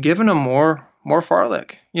assigned and given them more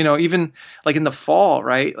fartlek, even like in the fall,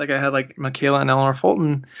 right? Like I had like Michaela and Eleanor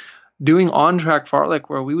Fulton doing on-track fartlek,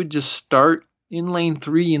 where we would just start in lane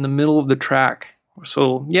 3 in the middle of the track.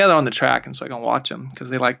 So yeah, they're on the track, and so I can watch them because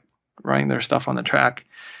they like running their stuff on the track,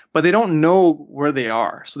 but they don't know where they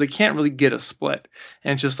are, so they can't really get a split.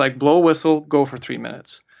 And it's just like blow a whistle, go for 3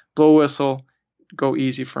 minutes, blow a whistle, go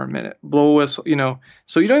easy for a minute, blow a whistle,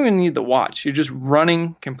 so you don't even need the watch. You're just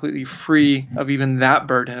running completely free of even that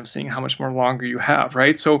burden of seeing how much more longer you have,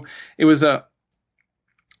 right? So it was a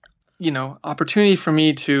opportunity for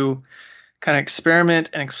me to kind of experiment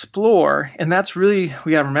and explore. And that's really,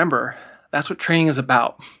 we got to remember, that's what training is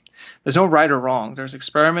about. There's no right or wrong. There's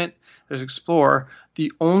experiment, there's explore.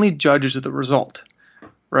 The only judges are the result,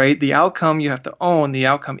 right? The outcome you have to own. The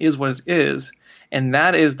outcome is what it is. And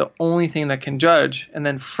that is the only thing that can judge. And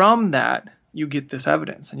then from that, you get this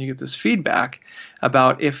evidence and you get this feedback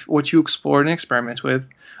about if what you explored and experimented with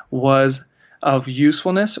was of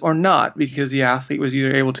usefulness or not, because the athlete was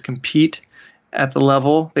either able to compete at the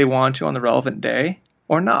level they want to on the relevant day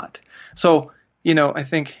or not. So, I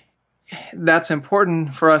think that's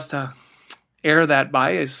important for us to air that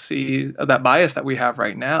bias that we have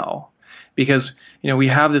right now, because, we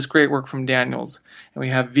have this great work from Daniels, and we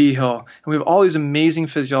have Vigil, and we have all these amazing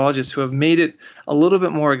physiologists who have made it a little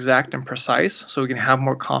bit more exact and precise, so we can have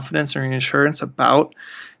more confidence and reassurance about,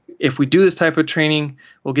 if we do this type of training,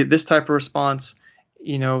 we'll get this type of response,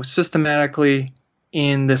 systematically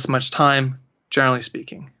in this much time, generally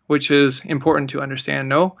speaking, which is important to understand,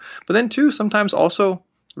 but then too, sometimes also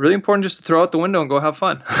really important just to throw out the window and go have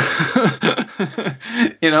fun.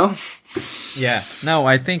 Yeah, no,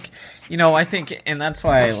 I think, and that's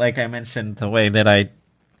why, like I mentioned, the way that I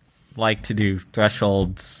like to do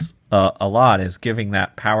thresholds a lot is giving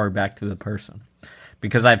that power back to the person.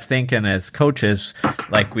 Because I've thinking as coaches,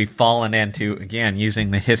 like we've fallen into, again, using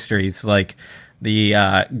the histories, like the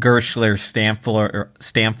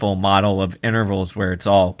Gershler-Stampfel model of intervals where it's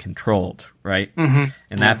all controlled, right? Mm-hmm.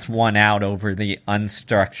 And that's won out over the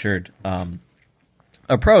unstructured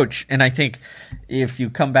approach. And I think if you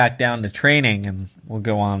come back down to training, and we'll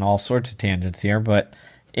go on all sorts of tangents here, but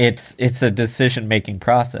it's a decision-making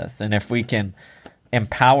process. And if we can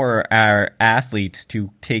empower our athletes to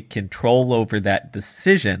take control over that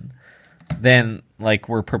decision, then like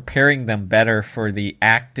we're preparing them better for the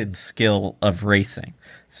act and skill of racing.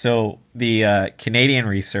 So the Canadian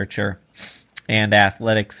researcher and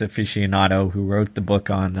athletics aficionado who wrote the book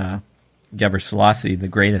on Geber Selassie, the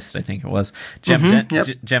greatest, I think it was,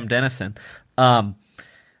 Jem Denison,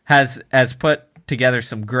 has put together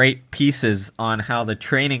some great pieces on how the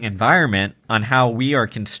training environment, on how we are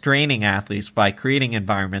constraining athletes by creating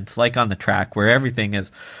environments like on the track where everything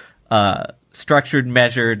is structured,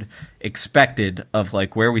 measured, expected of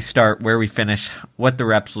like where we start, where we finish, what the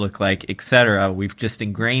reps look like, etc. We've just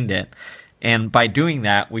ingrained it. And by doing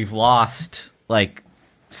that, we've lost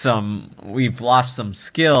some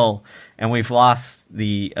skill, and we've lost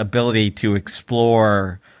the ability to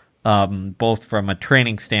explore both from a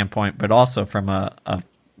training standpoint, but also from a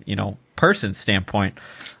person standpoint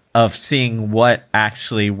of seeing what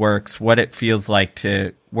actually works, what it feels like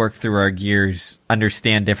to work through our gears,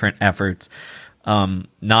 understand different efforts,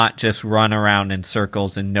 not just run around in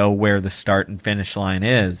circles and know where the start and finish line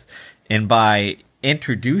is. And by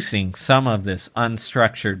introducing some of this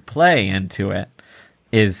unstructured play into it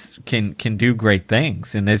can do great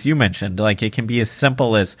things. And as you mentioned, like it can be as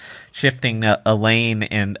simple as shifting a lane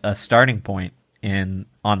and a starting point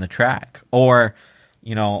on the track. Or,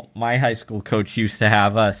 my high school coach used to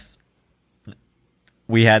have us,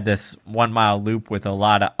 we had this 1 mile loop with a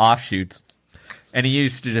lot of offshoots, and he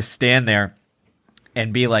used to just stand there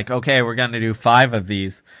and be like, okay, we're going to do 5 of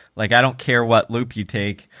these. Like, I don't care what loop you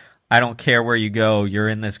take. I don't care where you go. You're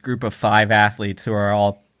in this group of 5 athletes who are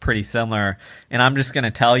all pretty similar. And I'm just going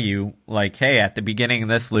to tell you, like, hey, at the beginning of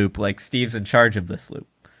this loop, like, Steve's in charge of this loop.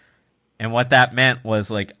 And what that meant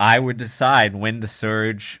was, like, I would decide when to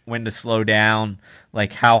surge, when to slow down,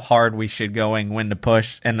 like, how hard we should go and when to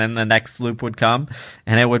push. And then the next loop would come,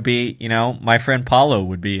 and it would be, my friend Paulo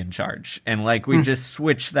would be in charge. And, like, we just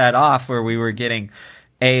switched that off where we were getting,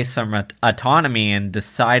 some autonomy and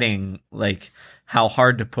deciding, like, how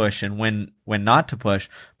hard to push and when not to push,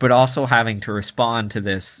 but also having to respond to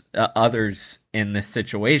this others in this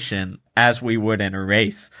situation as we would in a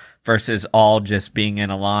race versus all just being in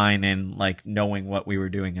a line and like knowing what we were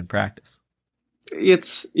doing in practice.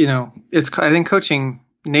 It's I think coaching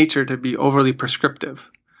nature to be overly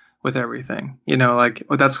prescriptive with everything,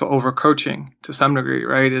 that's overcoaching to some degree,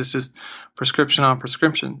 right? It's just prescription on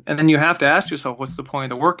prescription. And then you have to ask yourself, what's the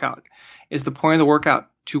point of the workout? Is the point of the workout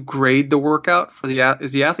to grade the workout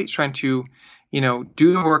is the athlete trying to,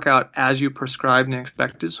 do the workout as you prescribed and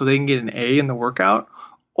expected so they can get an A in the workout?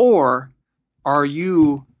 Or are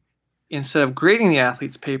you, instead of grading the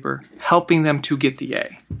athlete's paper, helping them to get the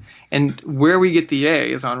A? And where we get the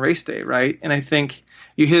A is on race day, right? And I think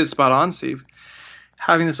you hit it spot on, Steve.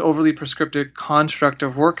 Having this overly prescriptive construct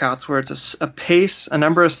of workouts where it's a pace, a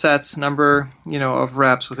number of sets, number, of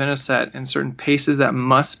reps within a set and certain paces that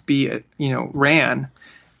must be, ran,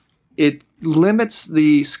 it limits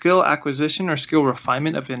the skill acquisition or skill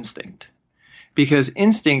refinement of instinct, because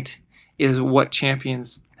instinct is what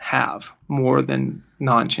champions have more than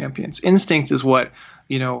non-champions. Instinct is what,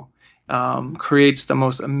 creates the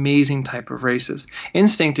most amazing type of races.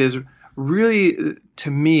 Instinct is really, to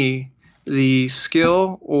me, the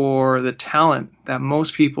skill or the talent that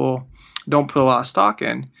most people don't put a lot of stock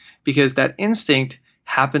in, because that instinct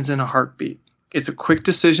happens in a heartbeat. It's a quick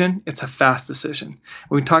decision. It's a fast decision.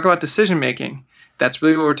 When we talk about decision making, that's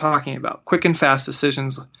really what we're talking about. Quick and fast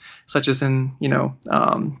decisions, such as in,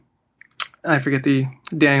 I forget the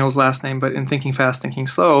Daniel's last name, but in Thinking Fast, Thinking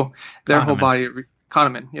Slow, their whole body of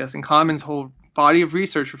Kahneman. Yes, in Kahneman's whole body of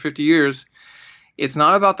research for 50 years, it's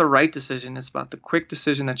not about the right decision. It's about the quick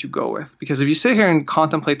decision that you go with. Because if you sit here and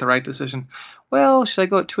contemplate the right decision, well, should I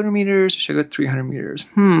go at 200 meters or should I go at 300 meters?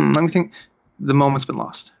 Let me think. The moment's been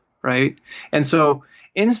lost, right? And so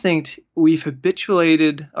instinct, we've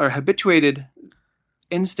habituated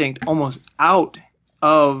instinct almost out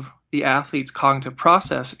of the athlete's cognitive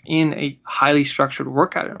process in a highly structured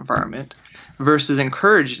workout environment versus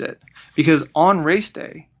encouraged it. Because on race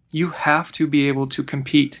day, you have to be able to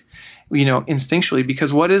compete, instinctually,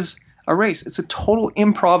 because what is a race? It's a total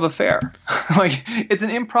improv affair. Like, it's an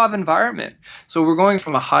improv environment. So we're going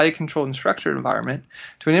from a highly controlled and structured environment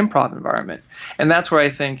to an improv environment. And that's where I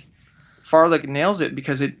think Farlick nails it,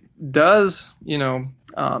 because it does,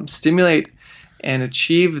 stimulate and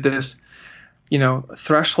achieve this,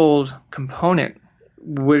 threshold component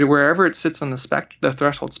wherever it sits on the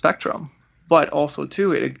threshold spectrum. But also,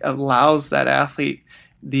 too, it allows that athlete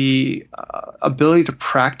the ability to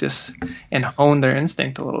practice and hone their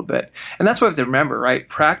instinct a little bit. And that's what we have to remember, right?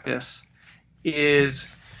 Practice is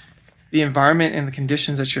the environment and the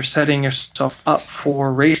conditions that you're setting yourself up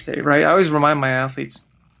for race day, right? I always remind my athletes,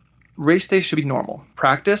 race day should be normal.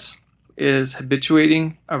 Practice is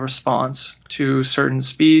habituating a response to certain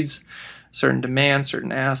speeds, certain demands,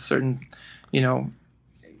 certain asks, certain,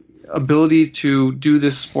 ability to do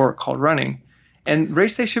this sport called running. And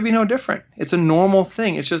race day should be no different. It's a normal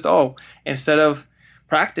thing. It's just, instead of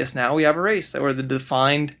practice now, we have a race where the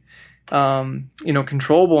defined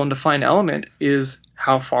controllable and defined element is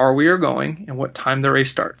how far we are going and what time the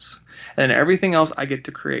race starts. And everything else I get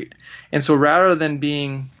to create. And so rather than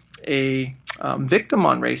being a victim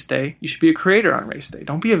on race day, you should be a creator on race day.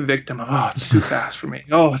 Don't be a victim of, oh, it's too fast for me.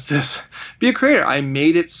 Oh, it's this. Be a creator. I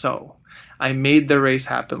made it so. I made the race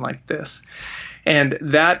happen like this. And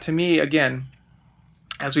that, to me, again,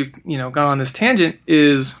 as we've gone on this tangent,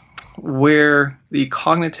 is where the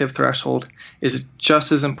cognitive threshold is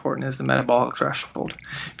just as important as the metabolic threshold.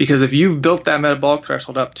 Because if you've built that metabolic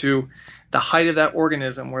threshold up to the height of that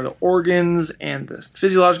organism, where the organs and the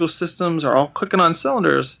physiological systems are all clicking on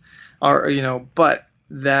cylinders, but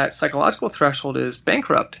that psychological threshold is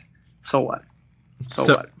bankrupt, so what?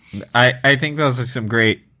 So what? I think those are some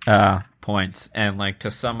great points. And like, to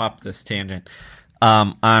sum up this tangent,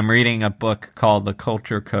 I'm reading a book called The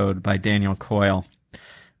Culture Code by Daniel Coyle,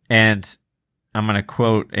 and I'm going to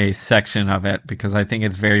quote a section of it because I think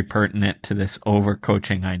it's very pertinent to this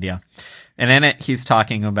overcoaching idea. And in it, he's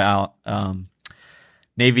talking about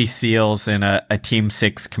Navy SEALs and a Team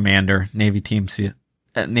 6 commander, Navy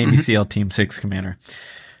SEAL Team 6 commander.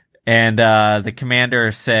 And the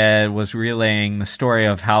commander was relaying the story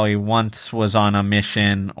of how he once was on a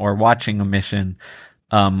mission or watching a mission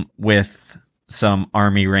with some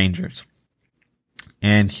Army Rangers.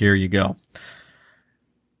 And here you go.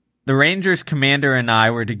 The Rangers commander and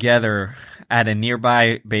I were together at a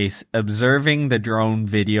nearby base observing the drone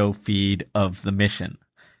video feed of the mission.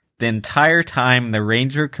 The entire time the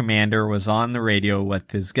Ranger commander was on the radio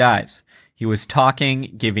with his guys. He was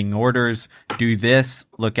talking, giving orders, do this,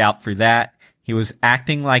 look out for that. He was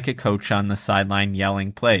acting like a coach on the sideline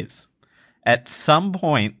yelling plays. At some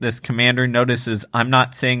point, this commander notices I'm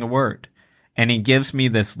not saying a word, and he gives me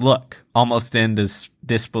this look, almost in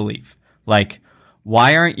disbelief. Like,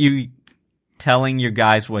 why aren't you telling your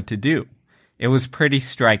guys what to do? It was pretty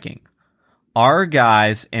striking. Our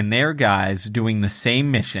guys and their guys doing the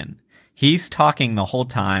same mission. He's talking the whole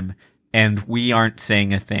time, and we aren't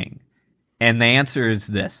saying a thing. And the answer is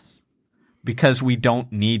this: because we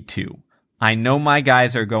don't need to. I know my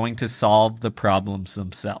guys are going to solve the problems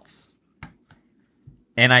themselves.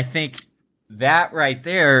 And I think that right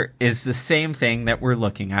there is the same thing that we're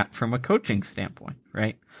looking at from a coaching standpoint,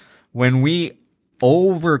 right? When we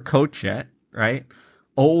overcoach it, right?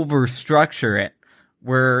 Overstructure it,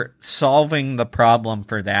 we're solving the problem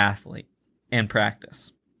for the athlete in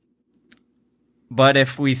practice. But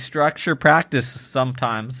if we structure practice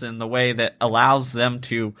sometimes in the way that allows them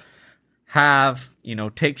to have,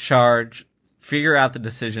 take charge, figure out the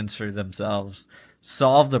decisions for themselves,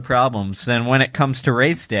 solve the problems, then when it comes to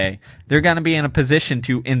race day, they're going to be in a position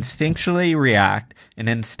to instinctually react and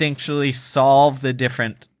instinctually solve the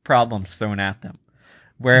different problems thrown at them.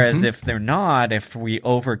 Whereas if they're not, if we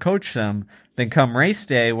overcoach them, then come race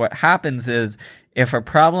day, what happens is if a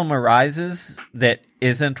problem arises that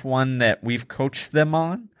isn't one that we've coached them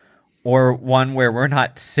on, or one where we're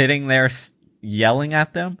not sitting there yelling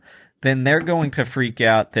at them, then they're going to freak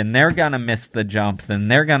out, then they're going to miss the jump, then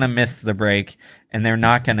they're going to miss the break, and they're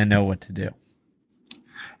not going to know what to do.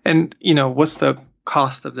 And, what's the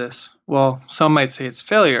cost of this? Well, some might say it's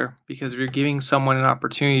failure, because if you're giving someone an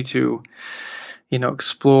opportunity to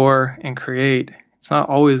explore and create, it's not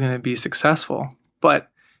always going to be successful. But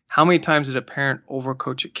how many times did a parent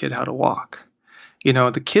overcoach a kid how to walk?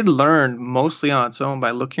 The kid learned mostly on its own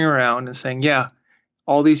by looking around and saying, yeah,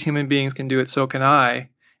 all these human beings can do it, so can I.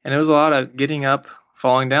 And it was a lot of getting up,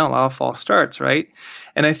 falling down, a lot of false starts, right?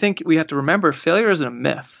 And I think we have to remember failure isn't a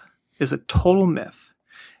myth, is a total myth.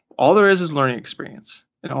 All there is learning experience.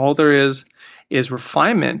 And all there is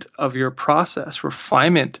refinement of your process,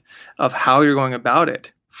 refinement of how you're going about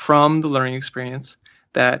it from the learning experience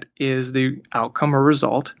that is the outcome or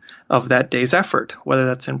result of that day's effort, whether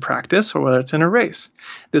that's in practice or whether it's in a race.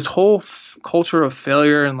 This whole culture of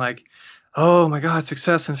failure and like, oh my God,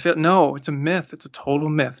 success and fail. No, it's a myth. It's a total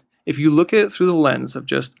myth. If you look at it through the lens of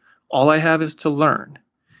just all I have is to learn,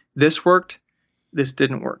 this worked, this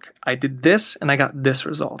didn't work. I did this and I got this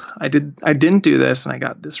result. I didn't do this and I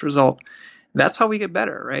got this result. That's how we get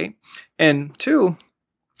better, right? And two,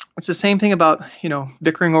 it's the same thing about,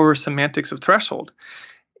 bickering over semantics of threshold.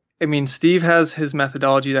 I mean, Steve has his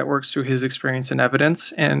methodology that works through his experience and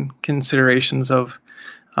evidence and considerations of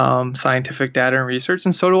scientific data and research,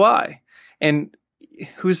 and so do I. And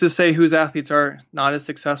who's to say whose athletes are not as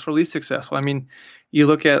successful or least successful? I mean, you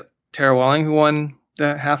look at Tara Welling, who won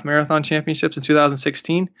the half marathon championships in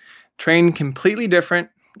 2016, trained completely different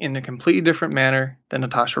in a completely different manner than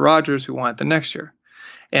Natasha Rogers, who won it the next year.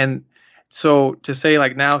 And So to say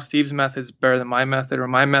like now Steve's method is better than my method, or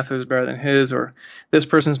my method is better than his, or this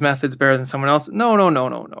person's method is better than someone else.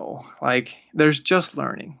 No. Like there's just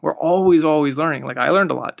learning. We're always learning. Like I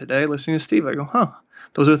learned a lot today listening to Steve. I go,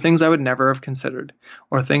 those are things I would never have considered,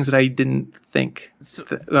 or things that I didn't think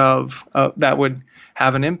of that would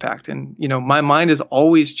have an impact. And, my mind has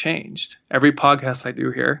always changed. Every podcast I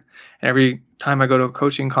do here, and every time I go to a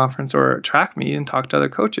coaching conference or a track meet and talk to other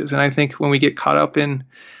coaches. And I think when we get caught up in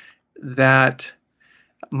that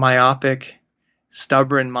myopic,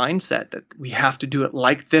 stubborn mindset that we have to do it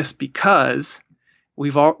like this because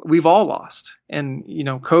we've all lost, and,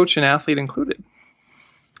 coach and athlete included.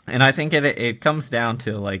 And I think it comes down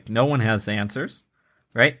to like no one has answers,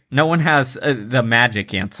 right? No one has the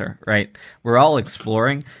magic answer, right? We're all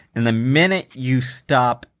exploring, and the minute you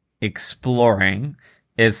stop exploring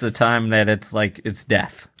is the time that it's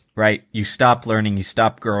death, right? You stop learning, you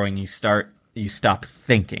stop growing, you stop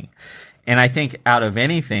thinking. And I think out of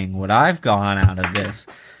anything, what I've gone out of this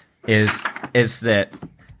is that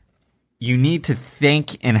you need to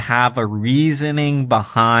think and have a reasoning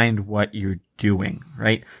behind what you're doing,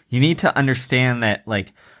 right? You need to understand that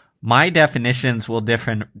like my definitions will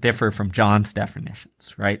differ from John's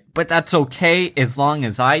definitions, right? But that's okay as long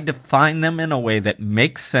as I define them in a way that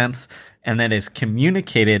makes sense and that is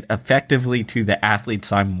communicated effectively to the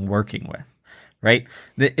athletes I'm working with, right?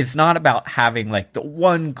 It's not about having like the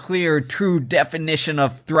one clear, true definition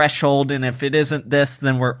of threshold, and if it isn't this,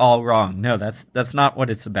 then we're all wrong. No, that's not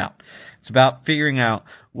what it's about. It's about figuring out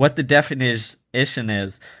what the definition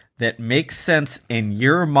is that makes sense in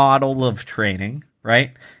your model of training,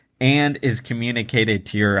 right? And is communicated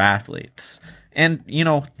to your athletes. And,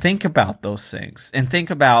 think about those things and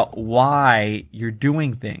think about why you're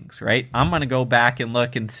doing things, right? I'm going to go back and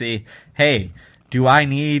look and see, hey, do I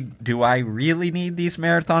really need these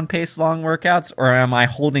marathon pace long workouts, or am I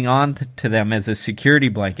holding on to them as a security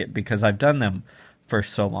blanket because I've done them for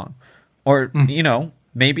so long? Or,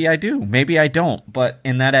 maybe I do, maybe I don't. But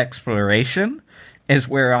in that exploration is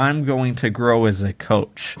where I'm going to grow as a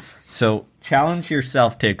coach. So challenge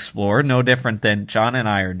yourself to explore, no different than John and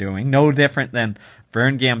I are doing, no different than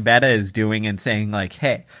Vern Gambetta is doing, and saying like,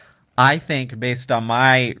 hey, I think based on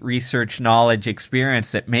my research, knowledge,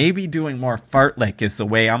 experience, that maybe doing more fartlek is the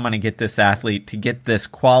way I'm going to get this athlete to get this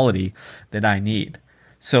quality that I need.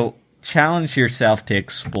 So challenge yourself to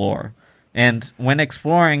explore. And when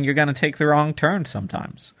exploring, you're going to take the wrong turn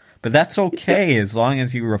sometimes. But that's okay as long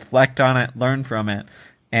as you reflect on it, learn from it,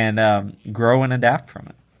 and grow and adapt from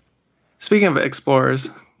it. Speaking of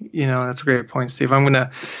explorers, that's a great point, Steve. I'm going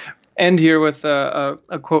to end here with a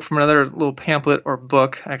quote from another little pamphlet or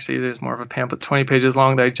book. Actually, there's more of a pamphlet, 20 pages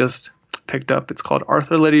long, that I just picked up. It's called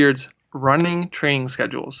Arthur Lydiard's Running Training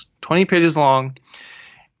Schedules, 20 pages long.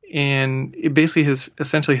 And it basically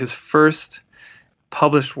essentially his first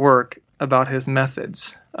published work about his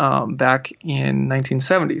methods back in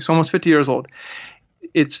 1970, so almost 50 years old.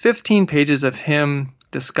 It's 15 pages of him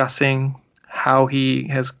discussing how he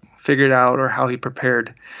has figured out or how he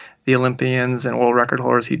prepared the Olympians and world record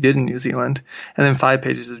holders he did in New Zealand, and then 5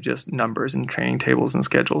 pages of just numbers and training tables and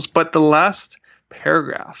schedules. But the last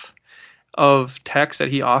paragraph of text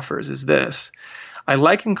that he offers is this: I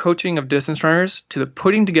liken coaching of distance runners to the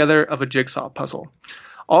putting together of a jigsaw puzzle.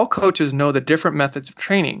 All coaches know the different methods of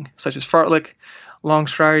training, such as fartlek, long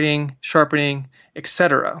striding, sharpening,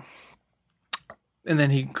 etc. And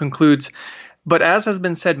then he concludes, but as has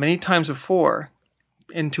been said many times before,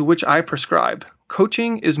 and to which I prescribe,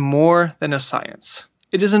 coaching is more than a science.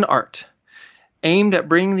 It is an art, aimed at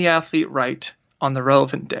bringing the athlete right on the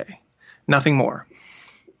relevant day. Nothing more.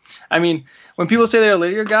 I mean, when people say they're a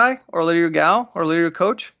Lydiard guy or a Lydiard gal or a Lydiard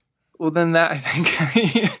coach, well, then that, I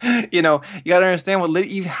think, you got to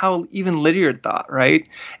understand how even Lydiard thought, right?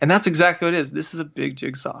 And that's exactly what it is. This is a big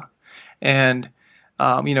jigsaw. And,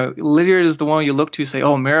 Lydiard is the one you look to say,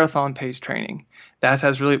 oh, marathon pace training. That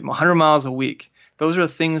has really 100 miles a week. Those are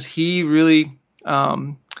things he really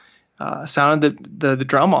sounded the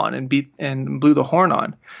drum on and beat and blew the horn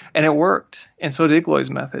on. And it worked. And so did Igloy's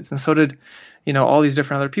methods. And so did, all these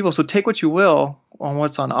different other people. So take what you will on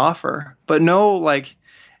what's on offer. But know,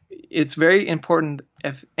 it's very important,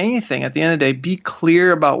 if anything, at the end of the day, be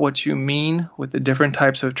clear about what you mean with the different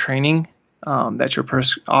types of training that you're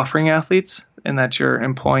offering athletes and that you're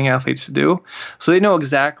employing athletes to do, so they know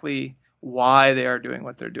exactly why they are doing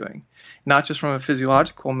what they're doing, not just from a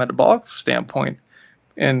physiological, metabolic standpoint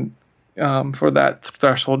and for that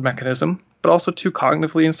threshold mechanism, but also too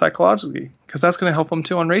cognitively and psychologically, because that's going to help them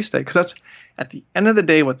too on race day, because that's at the end of the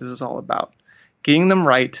day what this is all about, getting them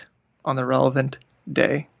right on the relevant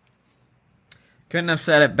day. Couldn't have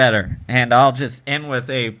said it better. And I'll just end with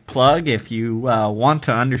a plug. If you want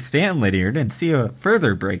to understand Lydiard and see a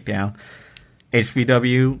further breakdown,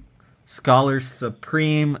 HBW Scholars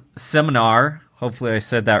Supreme Seminar. Hopefully I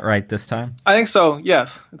said that right this time. I think so,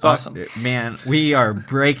 yes. It's awesome. Man, we are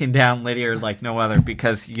breaking down Lydiard like no other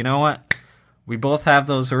because you know what? We both have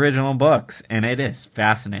those original books, and it is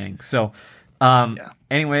fascinating. So,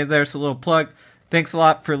 anyway, there's a little plug. Thanks a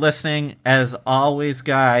lot for listening. As always,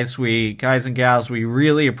 guys and gals, we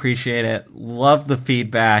really appreciate it. Love the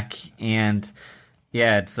feedback, and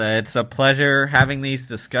yeah, it's a pleasure having these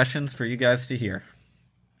discussions for you guys to hear.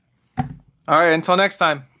 All right, until next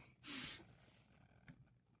time.